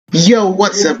Yo,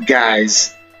 what's up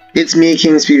guys? It's me,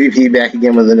 Kings PvP, back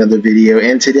again with another video,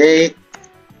 and today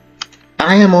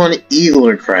I am on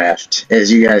Eaglercraft, as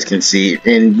you guys can see,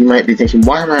 and you might be thinking,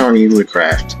 why am I on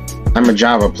Eaglercraft? I'm a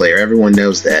Java player, everyone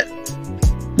knows that.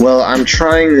 Well, I'm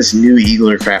trying this new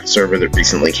Eaglercraft server that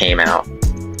recently came out,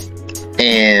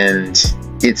 and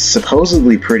it's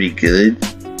supposedly pretty good.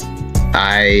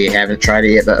 I haven't tried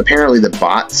it yet, but apparently the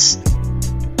bots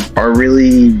are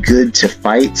really good to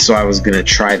fight, so I was gonna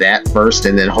try that first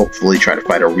and then hopefully try to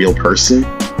fight a real person.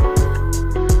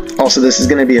 Also, this is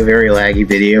gonna be a very laggy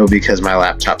video because my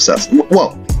laptop sucks.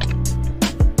 Whoa!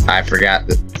 I forgot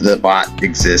that the bot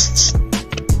exists.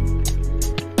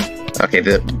 Okay,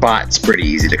 the bot's pretty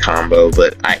easy to combo,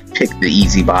 but I picked the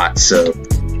easy bot, so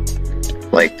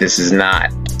like this is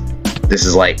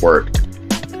light work.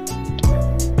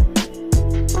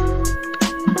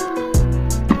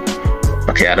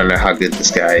 Okay, I don't know how good this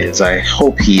guy is. I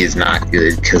hope he is not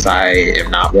good, because I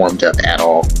am not warmed up at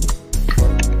all.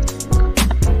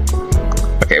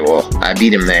 Okay, well, I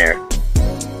beat him there.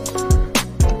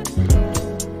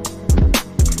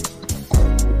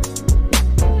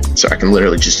 So I can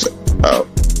literally just... oh.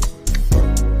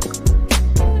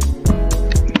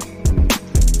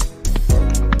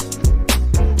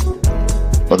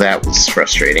 Well, that was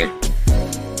frustrating.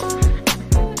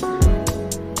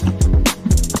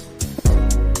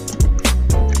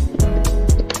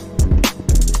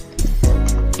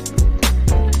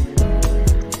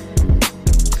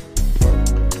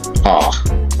 Oh.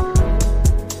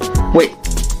 Wait,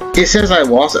 it says I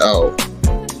lost. Oh.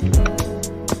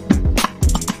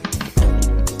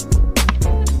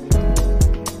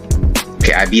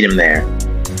 Okay, I beat him there.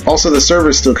 Also, the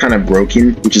server's still kind of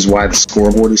broken, which is why the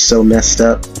scoreboard is so messed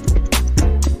up.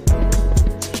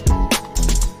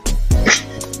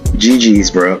 GG's,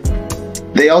 bro.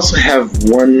 They also have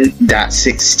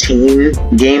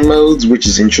 1.16 game modes, which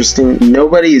is interesting.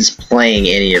 Nobody is playing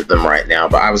any of them right now,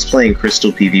 but I was playing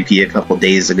Crystal PvP a couple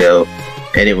days ago,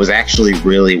 and it was actually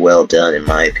really well done, in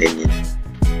my opinion.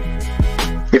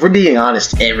 If we're being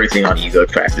honest, everything on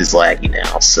Eaglercraft is laggy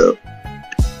now, so...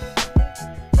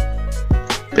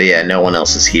 but yeah, no one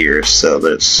else is here, so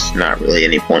there's not really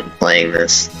any point in playing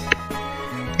this.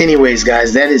 Anyways,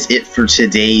 guys, that is it for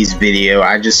today's video.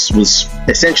 I just was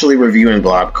essentially reviewing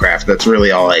Blobcraft. That's really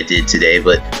all I did today,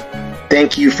 but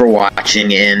thank you for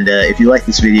watching, and if you like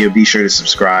this video, be sure to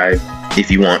subscribe if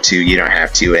you want to. You don't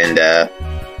have to, and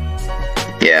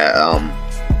yeah,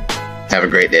 have a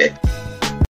great day.